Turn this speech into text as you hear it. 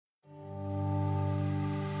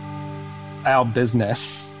our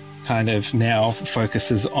business kind of now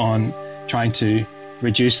focuses on trying to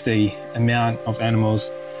reduce the amount of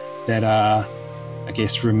animals that are, I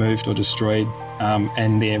guess, removed or destroyed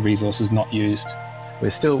and their resources not used. We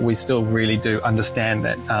still really do understand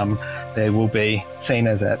that they will be seen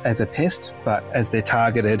as a pest, but as they're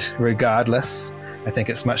targeted regardless, I think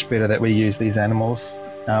it's much better that we use these animals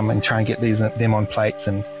and try and get them on plates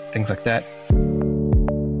and things like that.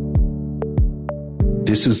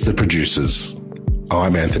 This is The Producers.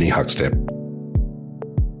 I'm Anthony Huckstep.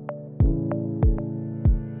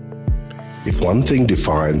 If one thing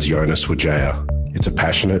defines Jonas Wijaya, it's a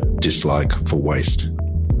passionate dislike for waste.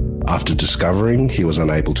 After discovering he was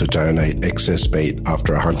unable to donate excess meat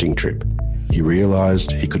after a hunting trip, he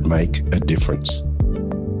realised he could make a difference.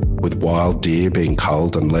 With wild deer being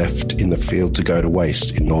culled and left in the field to go to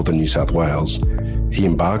waste in northern New South Wales, he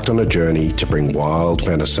embarked on a journey to bring wild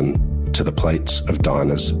venison to the plates of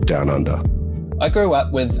diners down under. I grew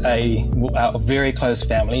up with a very close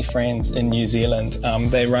family, friends in New Zealand.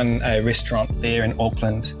 They run a restaurant there in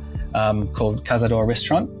Auckland called Cazador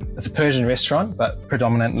Restaurant. It's a Persian restaurant, but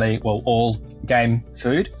predominantly, all game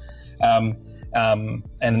food and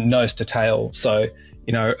nose to tail. So,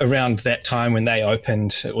 around that time when they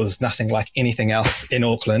opened, it was nothing like anything else in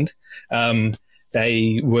Auckland.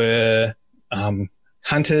 They were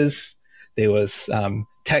hunters. There was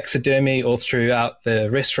taxidermy all throughout the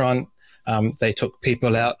restaurant. They took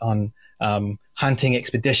people out on hunting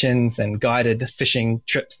expeditions and guided fishing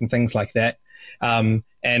trips and things like that.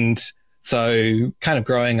 And so kind of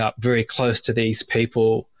growing up very close to these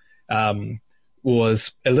people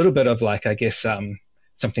was a little bit of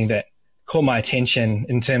something that caught my attention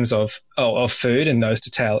in terms of food and nose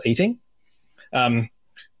to tail eating. And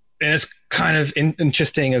it's kind of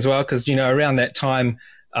interesting as well because, around that time,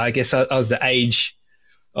 I guess I was the age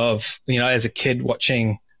of, as a kid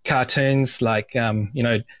watching cartoons like,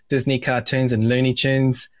 Disney cartoons and Looney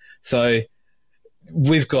Tunes. So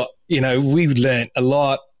we've learned a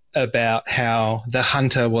lot about how the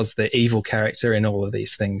hunter was the evil character in all of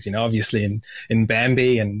these things, obviously in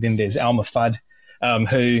Bambi, and then there's Elmer Fudd,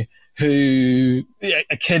 who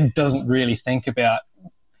a kid doesn't really think about.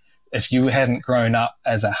 If you hadn't grown up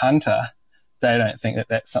as a hunter, they don't think that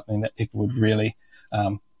that's something that people would really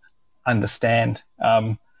understand.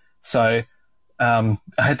 So I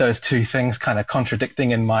had those two things kind of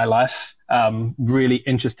contradicting in my life, really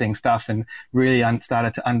interesting stuff, and really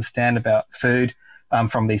started to understand about food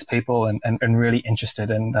from these people and really interested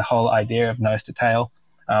in the whole idea of nose to tail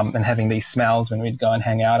and having these smells when we'd go and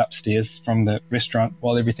hang out upstairs from the restaurant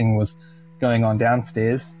while everything was going on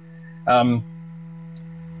downstairs.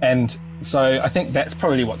 And so I think that's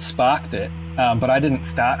probably what sparked it, but I didn't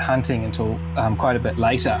start hunting until quite a bit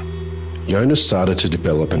later. Jonas started to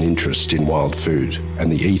develop an interest in wild food and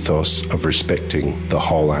the ethos of respecting the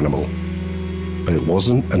whole animal. But it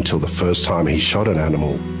wasn't until the first time he shot an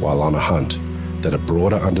animal while on a hunt that a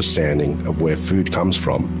broader understanding of where food comes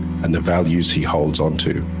from and the values he holds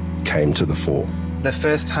onto came to the fore. The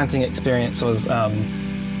first hunting experience was,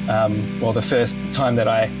 the first time that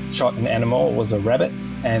I shot an animal was a rabbit,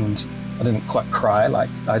 and I didn't quite cry,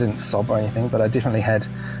 I didn't sob or anything, but I definitely had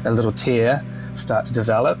a little tear start to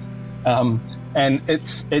develop. And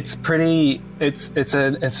it's a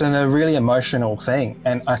really emotional thing.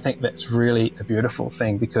 And I think that's really a beautiful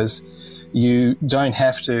thing because you don't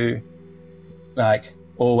have to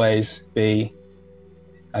always be,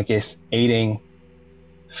 I guess, eating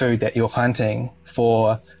food that you're hunting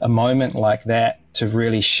for a moment like that to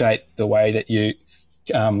really shape the way that you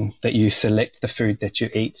select the food that you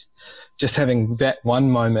eat. Just having that one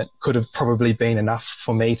moment could have probably been enough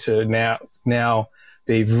for me to now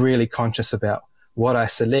be really conscious about what I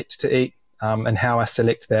select to eat and how I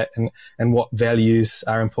select that and what values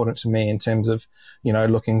are important to me in terms of,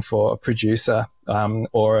 looking for a producer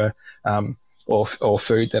or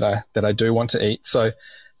food that I do want to eat. So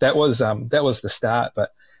that was the start.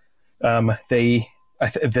 But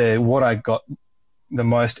what I got the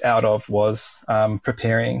most out of was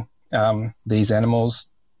preparing these animals,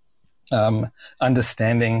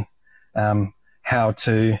 understanding how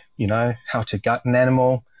to gut an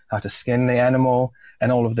animal, how to skin the animal,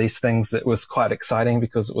 and all of these things. It was quite exciting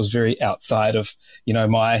because it was very outside of,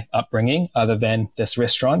 my upbringing other than this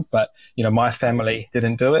restaurant. But, my family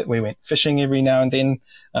didn't do it. We went fishing every now and then.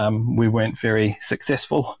 We weren't very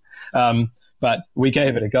successful, but we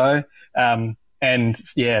gave it a go.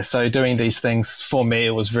 So doing these things for me,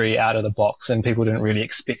 it was very out of the box and people didn't really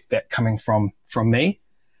expect that coming from me.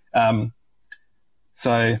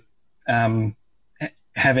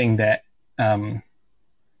 Having that,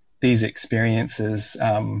 these experiences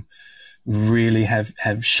really have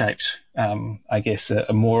shaped, I guess,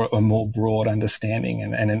 a more broad understanding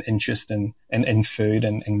and an interest in food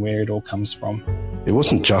and where it all comes from. It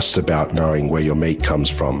wasn't just about knowing where your meat comes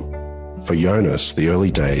from. For Jonas, the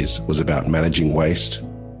early days was about managing waste,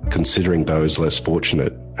 considering those less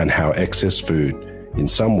fortunate, and how excess food in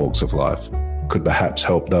some walks of life could perhaps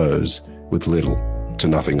help those with little to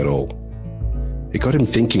nothing at all. It got him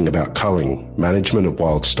thinking about culling, management of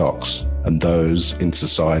wild stocks, and those in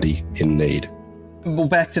society in need. Well,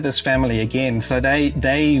 back to this family again. So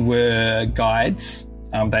they were guides.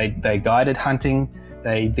 They guided hunting.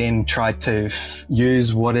 They then tried to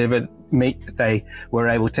use whatever meat that they were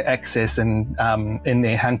able to access in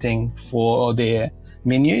their hunting for their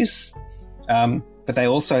menus. But they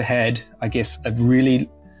also had, I guess, a really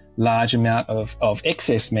large amount of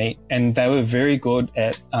excess meat, and they were very good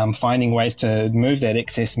at finding ways to move that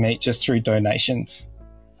excess meat just through donations.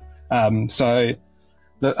 So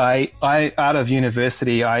look, I out of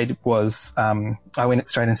university, I went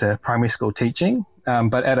straight into primary school teaching.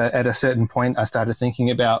 But at a certain point, I started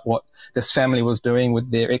thinking about what this family was doing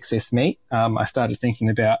with their excess meat. I started thinking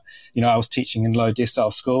about, I was teaching in low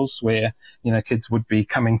decile schools where, kids would be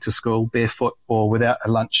coming to school barefoot or without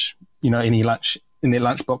a lunch, any lunch in their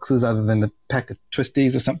lunch boxes other than a pack of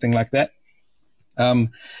twisties or something like that.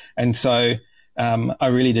 And so I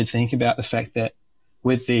really did think about the fact that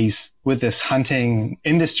with this hunting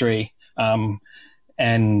industry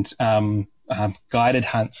and guided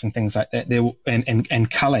hunts and things like that,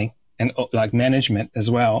 and culling and like management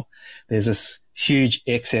as well, there's this huge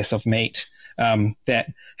excess of meat that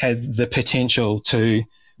has the potential to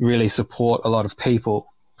really support a lot of people.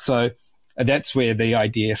 So that's where the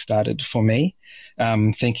idea started for me,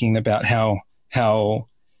 thinking about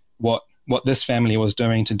what this family was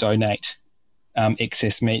doing to donate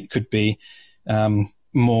excess meat could be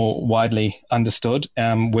more widely understood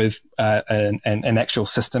with an actual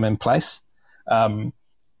system in place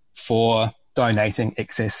for donating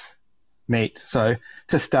excess meat. So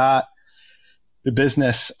to start, the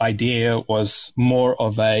business idea was more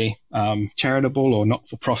of a charitable or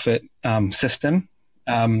not-for-profit system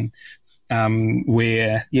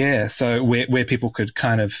where people could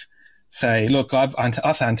kind of say, look, I've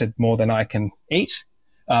hunted more than I can eat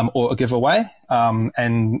or give away,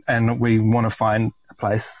 and we want to find a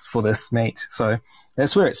place for this meat. So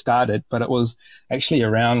that's where it started, but it was actually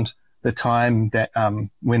around the time that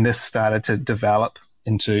when this started to develop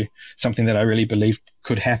into something that I really believed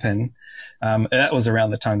could happen, that was around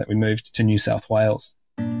the time that we moved to New South Wales.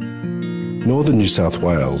 Northern New South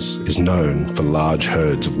Wales is known for large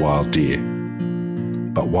herds of wild deer.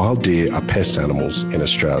 But wild deer are pest animals in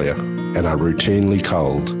Australia and are routinely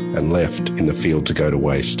culled and left in the field to go to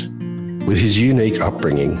waste. With his unique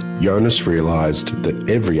upbringing, Jonas realised that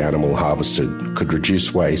every animal harvested could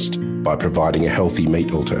reduce waste by providing a healthy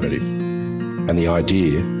meat alternative. And the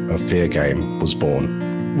idea of Fair Game was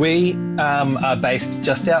born. We are based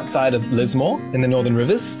just outside of Lismore in the Northern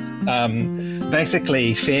Rivers.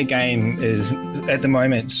 Basically, Fair Game is at the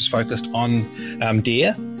moment focused on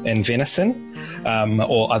deer and venison,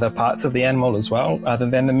 or other parts of the animal as well, other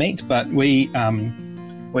than the meat. But we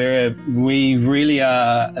really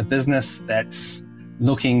are a business that's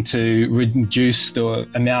looking to reduce the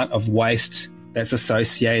amount of waste that's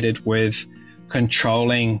associated with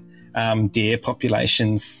controlling deer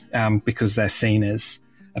populations because they're seen as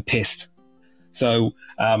a pest. So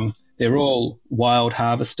they're all wild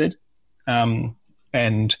harvested,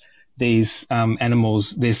 and these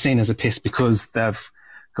animals, they're seen as a pest because they've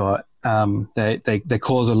got they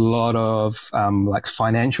cause a lot of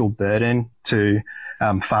financial burden to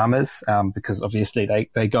farmers because obviously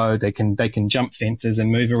they can jump fences and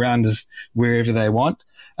move around as wherever they want,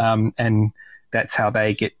 and that's how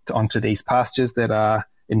they get onto these pastures that are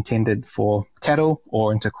intended for cattle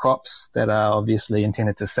or into crops that are obviously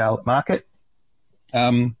intended to sell at market.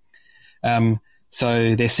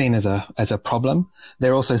 So they're seen as a problem.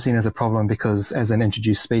 They're also seen as a problem because as an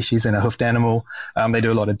introduced species and a hoofed animal, they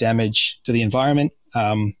do a lot of damage to the environment,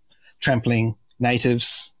 trampling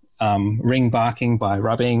natives, ring barking by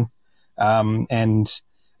rubbing, and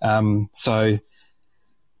so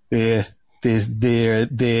there's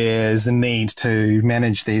a need to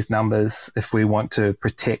manage these numbers if we want to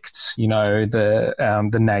protect,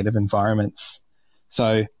 the native environments.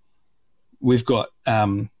 So we've got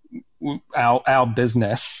our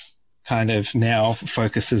business kind of now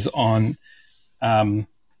focuses on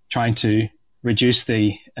trying to reduce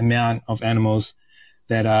the amount of animals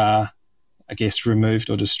that are, I guess, removed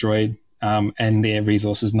or destroyed and their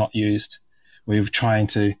resources not used. We're trying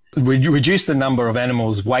to reduce the number of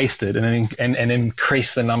animals wasted and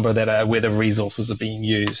increase the number that are where the resources are being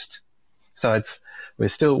used. So we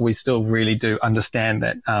still really do understand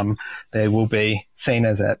that they will be seen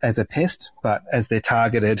as a pest, but as they're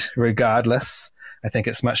targeted regardless, I think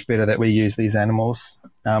it's much better that we use these animals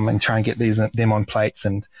and try and get them on plates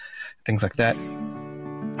and things like that.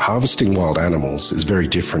 Harvesting wild animals is very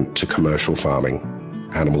different to commercial farming.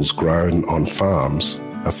 Animals grown on farms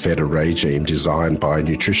are fed a regime designed by a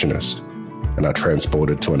nutritionist and are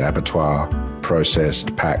transported to an abattoir,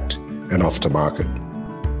 processed, packed, and off to market.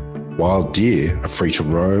 Wild deer are free to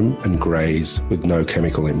roam and graze with no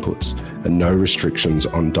chemical inputs and no restrictions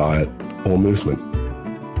on diet or movement.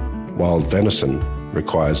 Wild venison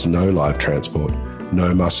requires no live transport,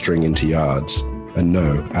 no mustering into yards, and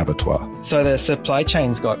no abattoir. So the supply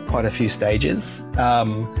chain's got quite a few stages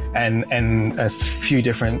and a few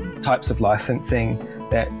different types of licensing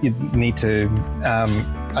that you need to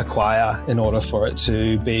acquire in order for it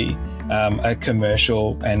to be a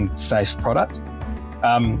commercial and safe product.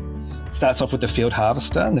 Starts off with the field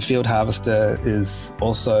harvester, and the field harvester is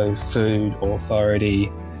also Food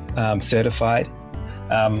Authority certified.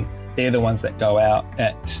 They're the ones that go out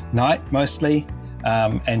at night mostly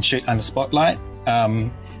and shoot under spotlight.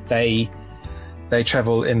 They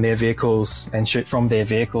travel in their vehicles and shoot from their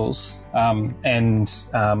vehicles, and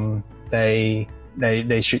they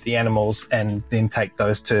shoot the animals and then take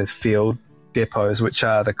those to field depots, which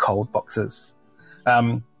are the cold boxes.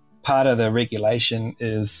 Part of the regulation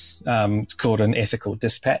is it's called an ethical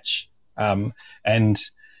dispatch, and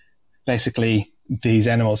basically these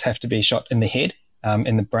animals have to be shot in the head,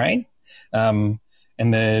 in the brain, and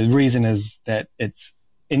the reason is that it's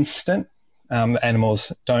instant.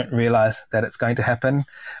 Animals don't realize that it's going to happen.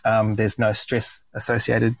 There's no stress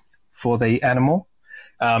associated for the animal,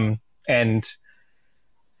 and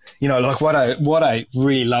you know, like what I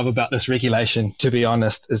really love about this regulation, to be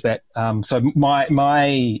honest, is that so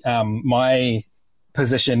my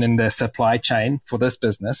position in the supply chain for this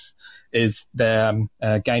business is the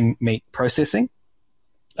game meat processing,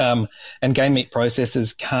 and game meat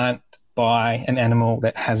processors can't buy an animal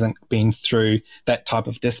that hasn't been through that type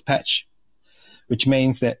of dispatch, which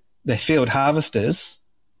means that the field harvesters,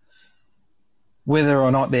 whether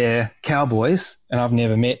or not they're cowboys, and I've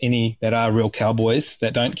never met any that are real cowboys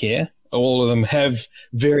that don't care, all of them have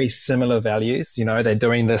very similar values. You know, they're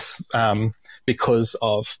doing this because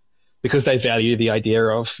they value the idea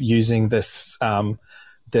of using this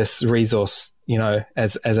this resource, you know,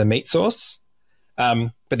 as a meat source.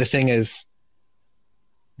 But the thing is,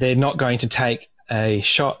 they're not going to take a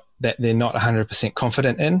shot that they're not 100%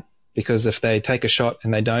 confident in, because if they take a shot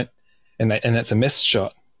and they don't, and it's a missed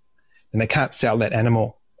shot, then they can't sell that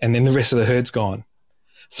animal, and then the rest of the herd's gone.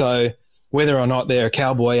 So whether or not they're a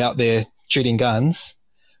cowboy out there shooting guns,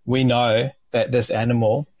 we know that this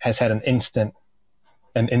animal has had an instant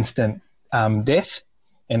death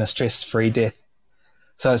and a stress-free death.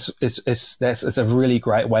 So it's a really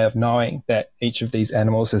great way of knowing that each of these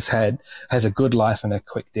animals has a good life and a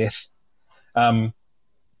quick death.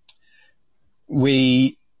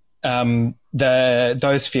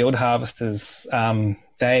 Those field harvesters,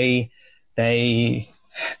 they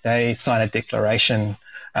sign a declaration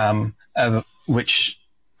which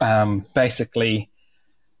basically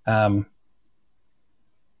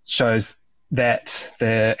shows that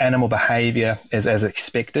the animal behaviour is as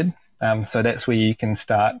expected. So that's where you can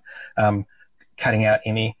start cutting out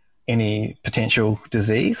any potential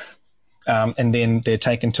disease. And then they're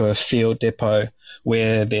taken to a field depot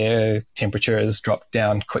where their temperature is dropped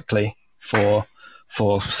down quickly for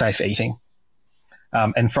safe eating.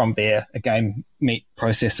 And from there, a game meat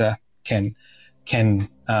processor can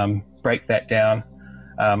break that down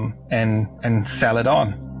and sell it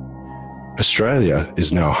on. Australia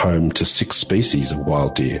is now home to 6 species of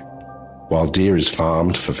wild deer. Wild deer is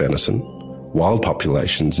farmed for venison. Wild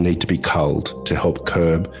populations need to be culled to help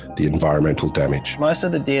curb the environmental damage. Most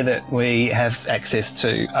of the deer that we have access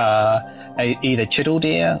to are either chital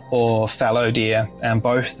deer or fallow deer, and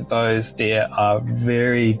both of those deer are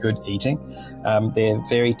very good eating. They're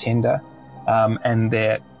very tender, and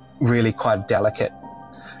they're really quite delicate.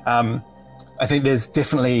 I think there's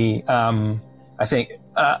definitely,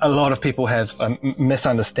 a lot of people have a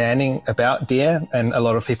misunderstanding about deer, and a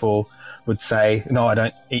lot of people would say, no, I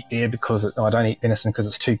don't eat deer I don't eat venison because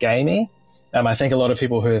it's too gamey. I think a lot of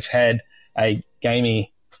people who have had a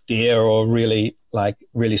gamey deer or really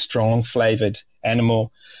strong flavored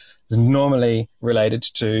animal is normally related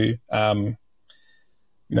to, a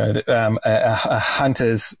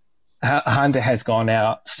hunter has gone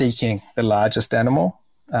out seeking the largest animal.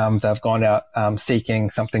 They've gone out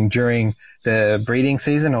seeking something during the breeding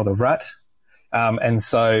season or the rut. And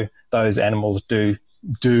so those animals do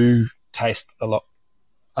taste a lot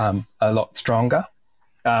a lot stronger.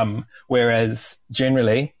 Whereas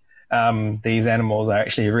generally, these animals are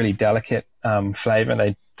actually a really delicate flavor.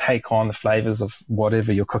 They take on the flavors of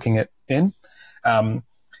whatever you're cooking it in.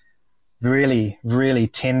 Really, really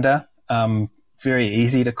tender, very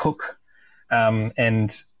easy to cook,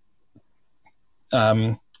 and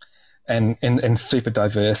super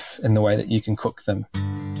diverse in the way that you can cook them.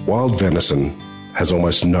 Wild venison has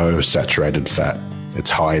almost no saturated fat. It's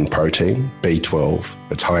high in protein, B12,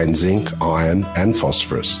 it's high in zinc, iron, and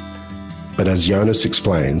phosphorus. But as Jonas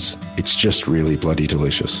explains, it's just really bloody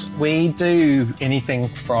delicious. We do anything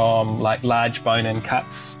from like large bone-in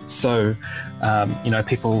cuts. So,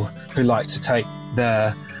 people who like to take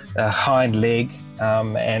the hind leg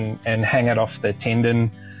and hang it off the tendon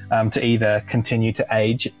to either continue to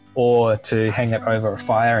age or to hang it over a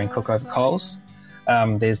fire and cook over coals.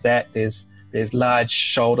 There's that. There's large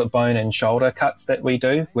shoulder bone and shoulder cuts that we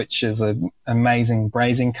do, which is an amazing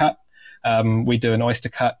braising cut. We do an oyster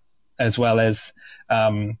cut as well as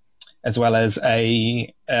a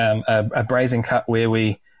braising cut where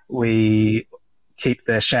we keep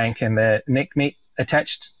the shank and the neck meat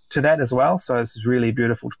attached to that as well. So it's really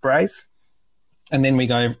beautiful to braise. And then we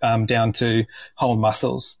go down to whole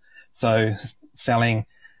muscles. So selling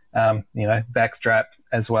backstrap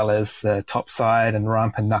as well as the top side and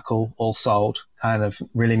rump and knuckle all sold kind of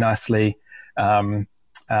really nicely with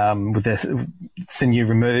the sinew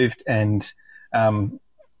removed and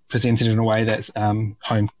presented in a way that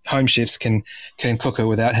home chefs can cook it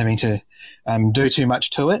without having to do too much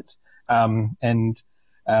to it.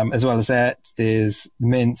 As well as that, there's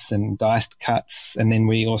mince and diced cuts. And then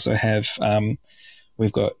we also have,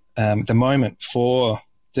 we've got at the moment 4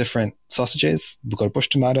 different sausages. We've got a bush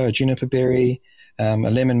tomato, a juniper berry, a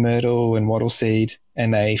lemon myrtle and wattle seed,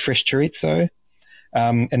 and a fresh chorizo.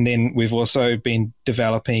 And then we've also been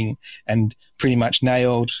developing and pretty much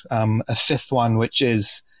nailed a 5th one, which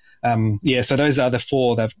is, so those are the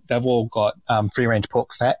 4. They've all got free-range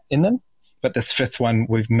pork fat in them. But this 5th one,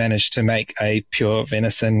 we've managed to make a pure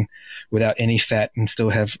venison without any fat and still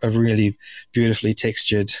have a really beautifully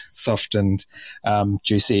textured, soft and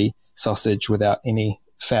juicy sausage without any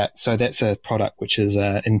fat. So that's a product which is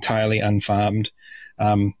entirely unfarmed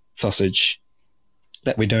sausage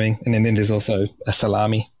that we're doing. And then there's also a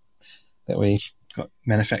salami that we've got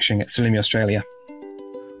manufacturing at Salumi Australia.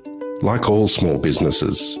 Like all small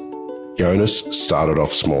businesses, Jonas started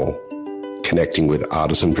off small, connecting with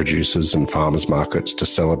artisan producers and farmers markets to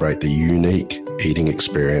celebrate the unique eating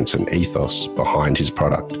experience and ethos behind his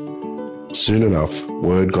product. Soon enough,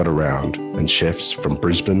 word got around and chefs from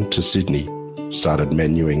Brisbane to Sydney started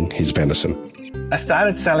menuing his venison. I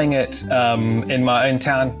started selling it in my own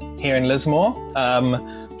town here in Lismore.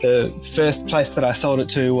 The first place that I sold it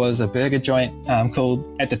to was a burger joint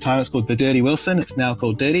at the time it's called The Dirty Wilson. It's now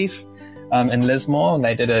called Dirty's. In Lismore, and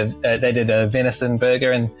they did a venison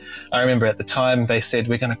burger, and I remember at the time they said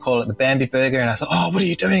we're going to call it the Bambi burger, and I thought, oh, what are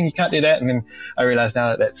you doing? You can't do that. And then I realised now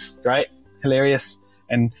that that's great, hilarious,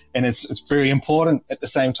 and it's very important at the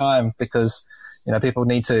same time because people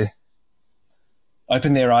need to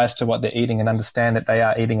open their eyes to what they're eating and understand that they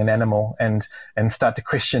are eating an animal, and start to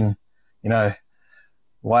question,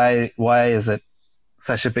 why is it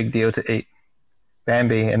such a big deal to eat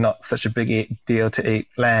Bambi and not such a big deal to eat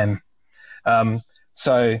lamb?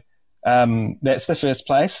 So that's the first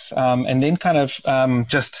place. And then kind of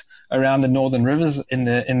just around the Northern Rivers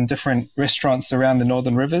in different restaurants around the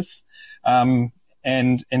Northern Rivers and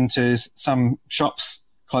into some shops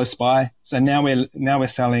close by. So now we're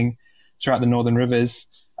selling throughout the Northern Rivers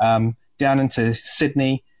down into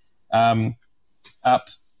Sydney, up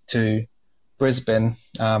to Brisbane,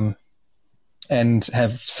 and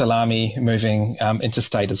have salami moving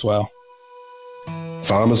interstate as well.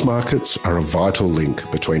 Farmers markets are a vital link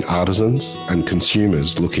between artisans and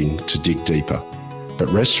consumers looking to dig deeper. But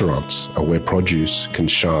restaurants are where produce can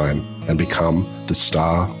shine and become the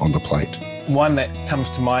star on the plate. One that comes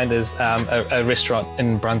to mind is a restaurant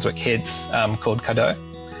in Brunswick Heads called Cadeau.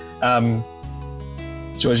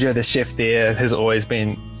 Giorgio, the chef there, has always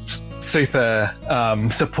been super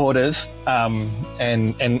supportive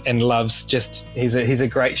and loves he's a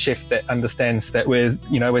great chef that understands that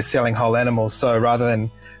we're selling whole animals. So rather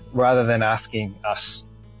than asking us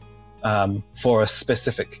for a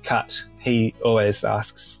specific cut, he always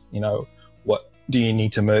asks, what do you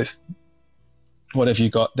need to move? What have you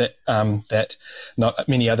got that that not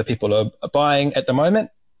many other people are buying at the moment,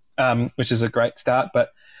 which is a great start.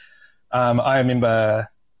 But I remember,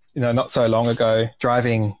 not so long ago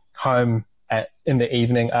driving home in the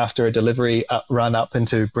evening after a delivery run up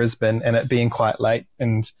into Brisbane and it being quite late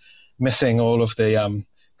and missing all of the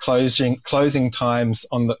closing times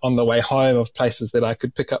on the way home of places that I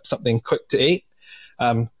could pick up something quick to eat.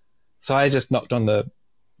 So I just knocked on the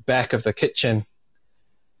back of the kitchen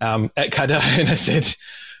at Kado and I said,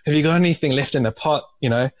 "Have you got anything left in the pot?"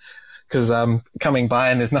 Because coming by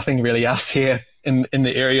and there's nothing really else here in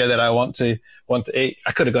the area that I want to eat.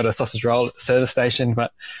 I could have got a sausage roll at the service station,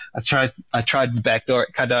 but I tried the back door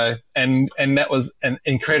at Kado, and that was an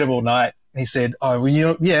incredible night. He said, "Oh,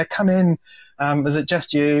 well, yeah, come in. Is it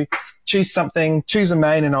just you? Choose something, choose a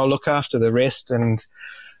main, and I'll look after the rest." And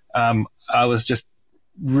I was just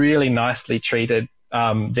really nicely treated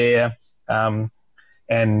there,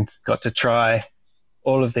 and got to try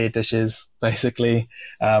all of their dishes, basically.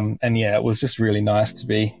 And yeah, it was just really nice to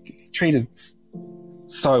be treated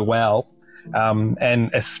so well, and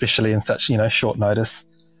especially in such, short notice.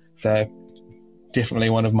 So definitely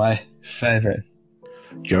one of my favorite.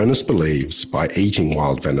 Jonas believes by eating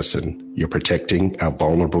wild venison, you're protecting our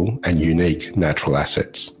vulnerable and unique natural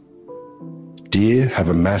assets. Deer have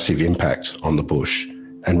a massive impact on the bush,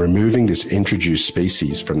 and removing this introduced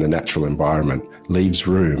species from the natural environment leaves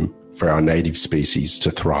room for our native species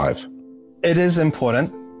to thrive. It is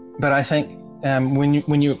important, but I think when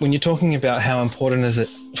you're talking about how important is it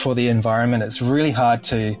for the environment, it's really hard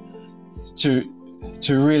to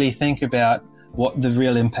really think about what the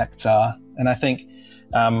real impacts are. And I think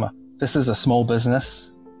this is a small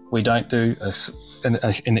business. We don't do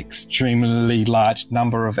an extremely large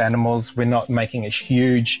number of animals. We're not making a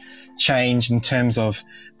huge change in terms of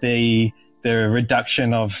the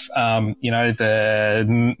reduction of,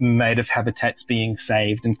 the native habitats being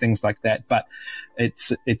saved and things like that. But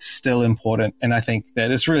it's still important. And I think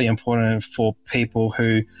that it's really important for people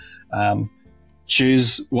who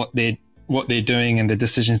choose what they're doing and the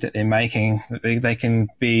decisions that they're making, that they can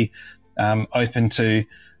be open to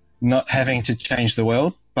not having to change the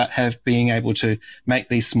world, but being able to make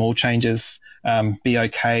these small changes, be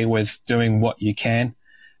okay with doing what you can.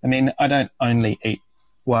 I mean, I don't only eat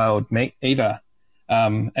wild meat either,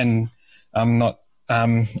 and I'm not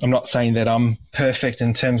saying that I'm perfect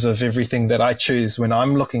in terms of everything that I choose when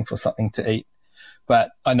I'm looking for something to eat,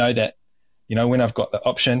 but I know that when I've got the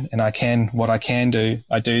option and what I can do,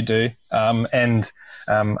 I do, and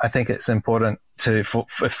I think it's important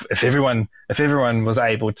if everyone was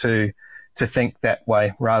able to think that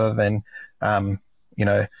way rather than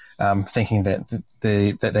thinking that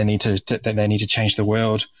they need to change the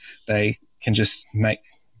world. They can just make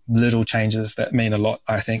little changes that mean a lot,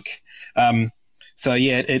 I think. So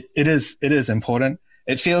yeah, it is important.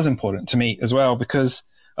 It feels important to me as well, because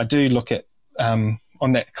I do look at on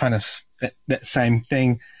that kind of that same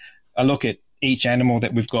thing. I look at each animal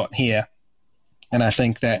that we've got here, and I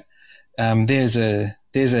think that there's a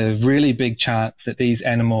really big chance that these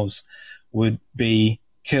animals would be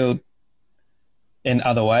killed in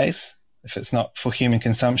other ways if it's not for human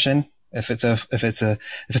consumption. If it's a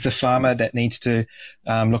farmer that needs to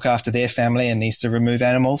look after their family and needs to remove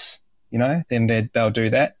animals, then they'll do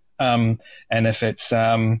that. And if it's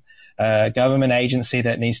a government agency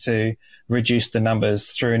that needs to reduce the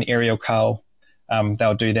numbers through an aerial cull,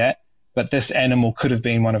 they'll do that. But this animal could have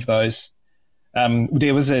been one of those.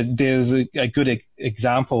 There was a good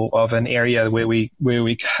example of an area where we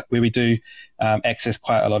do access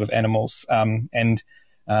quite a lot of animals. I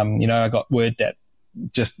got word that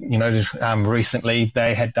just recently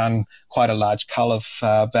they had done quite a large cull of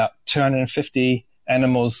about 250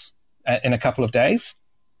 animals in a couple of days,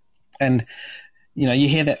 and you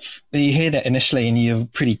hear that initially, and you're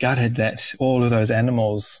pretty gutted that all of those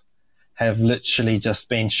animals have literally just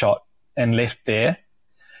been shot and left there.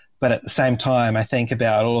 But at the same time, I think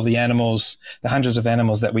about all of the animals, the hundreds of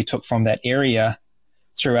animals that we took from that area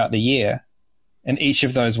throughout the year, and each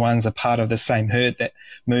of those ones are part of the same herd that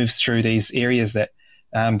moves through these areas that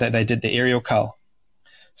they did the aerial cull.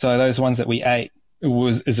 So those ones that we ate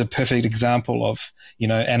is a perfect example of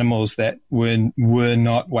animals that were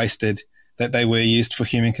not wasted, that they were used for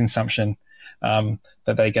human consumption, that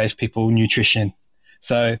they gave people nutrition.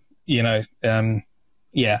 So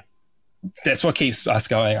that's what keeps us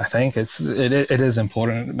going. I think it is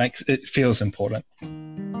important. It feels important.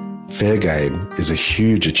 Fair game is a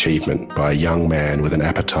huge achievement by a young man with an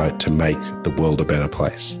appetite to make the world a better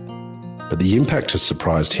place. But the impact has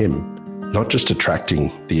surprised him, not just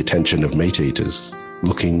attracting the attention of meat eaters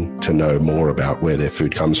looking to know more about where their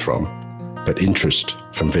food comes from, but interest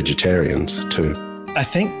from vegetarians too. I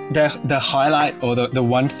think the highlight, or the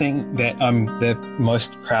one thing that I'm the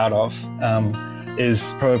most proud of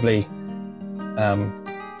is probably,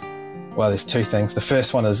 there's two things. The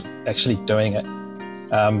first one is actually doing it.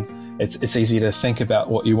 it's easy to think about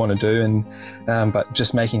what you want to do, and but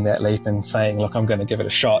just making that leap and saying, look, I'm going to give it a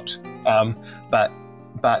shot. But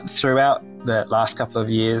throughout the last couple of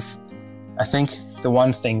years, I think the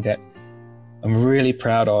one thing that I'm really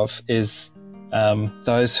proud of is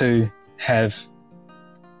those who have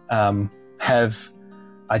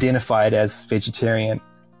identified as vegetarian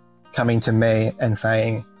coming to me and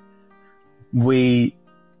saying, we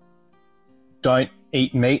don't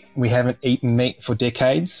eat meat. We haven't eaten meat for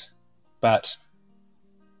decades, but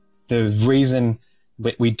the reason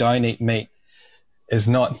we don't eat meat is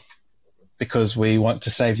not because we want to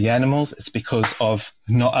save the animals. It's because of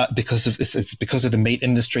it's because of the meat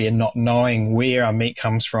industry and not knowing where our meat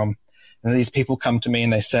comes from. And these people come to me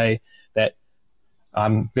and they say that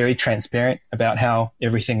I'm very transparent about how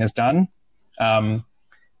everything is done.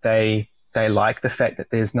 They like the fact that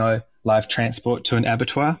there's no live transport to an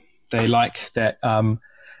abattoir. They like that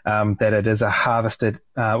that it is a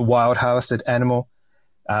wild harvested animal.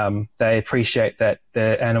 They appreciate that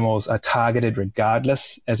the animals are targeted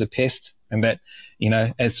regardless as a pest, and that,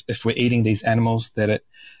 as if we're eating these animals, that it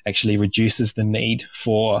actually reduces the need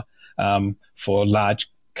for large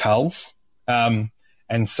culls. And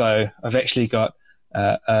so I've actually got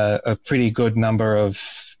a pretty good number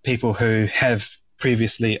of people who have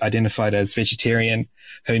previously identified as vegetarian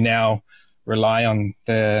who now rely on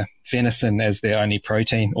the venison as their only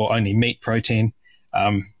protein or only meat protein.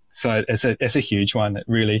 So it's a huge one. I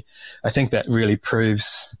think that really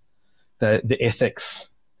proves the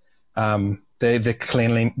ethics, the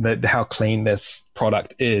cleanliness, how clean this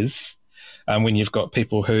product is. When you've got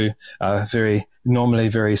people who are normally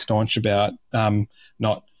very staunch about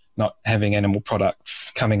not having animal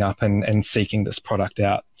products coming up and seeking this product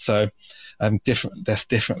out. So that's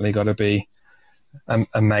definitely got to be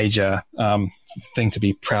a major thing to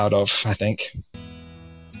be proud of, I think.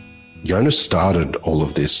 Jonas started all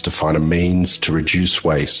of this to find a means to reduce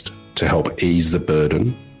waste, to help ease the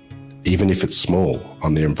burden, even if it's small,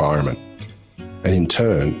 on the environment. And in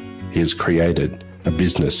turn, he has created a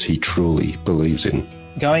business he truly believes in.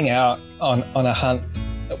 Going out on a hunt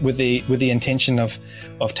with the intention of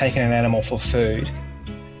taking an animal for food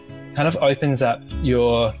kind of opens up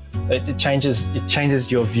it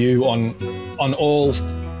changes your view on all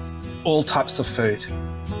types of food.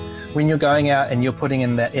 When you're going out and you're putting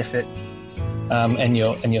in that effort, and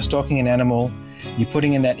you're stalking an animal, you're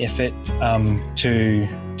putting in that effort to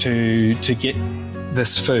get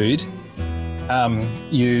this food.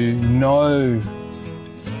 You know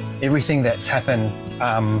everything that's happened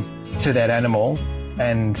to that animal,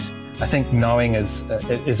 and I think knowing is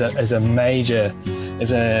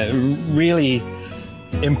a really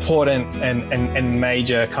important and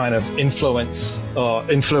major kind of influence or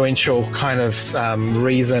influential kind of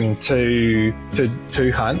reason to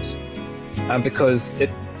hunt, because it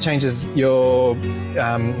changes the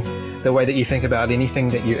way that you think about anything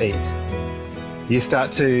that you eat. You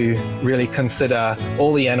start to really consider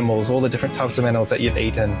all the animals, all the different types of animals that you've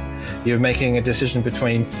eaten. You're making a decision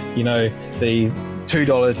between, the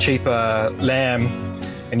 $2 cheaper lamb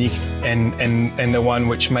and the one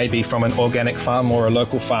which may be from an organic farm or a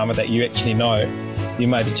local farmer that you actually know. You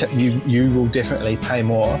will definitely pay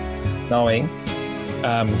more knowing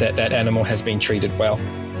that animal has been treated well.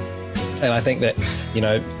 And I think that,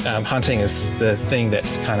 hunting is the thing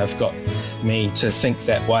that's kind of got me to think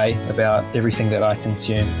that way about everything that I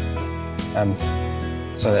consume.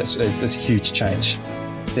 So it's a huge change.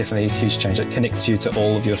 It's definitely a huge change. It connects you to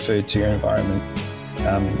all of your food, to your environment.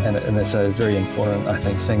 And it's a very important, I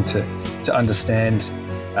think, thing to understand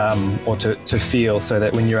or to feel, so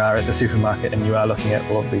that when you are at the supermarket and you are looking at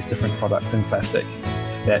all of these different products in plastic,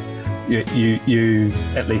 that you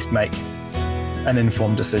at least make an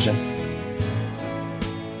informed decision.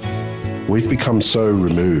 We've become so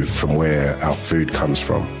removed from where our food comes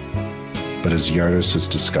from. But as Jonas has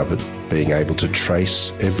discovered, being able to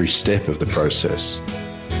trace every step of the process,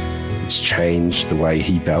 it's changed the way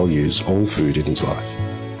he values all food in his life.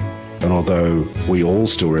 And although we all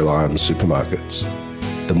still rely on the supermarkets,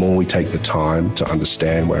 the more we take the time to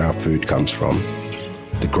understand where our food comes from,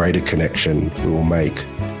 the greater connection we will make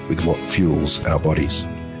with what fuels our bodies.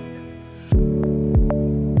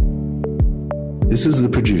 This is The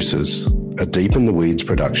Producers, a Deep in the Weeds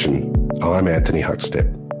production. I'm Anthony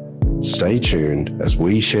Huckstep. Stay tuned as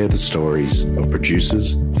we share the stories of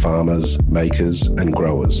producers, farmers, makers, and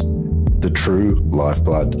growers, the true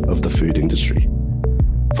lifeblood of the food industry.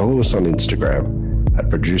 Follow us on Instagram at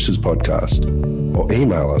Producers Podcast, or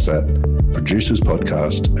email us at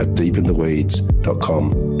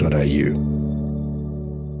producerspodcast@deepintheweeds.com.au.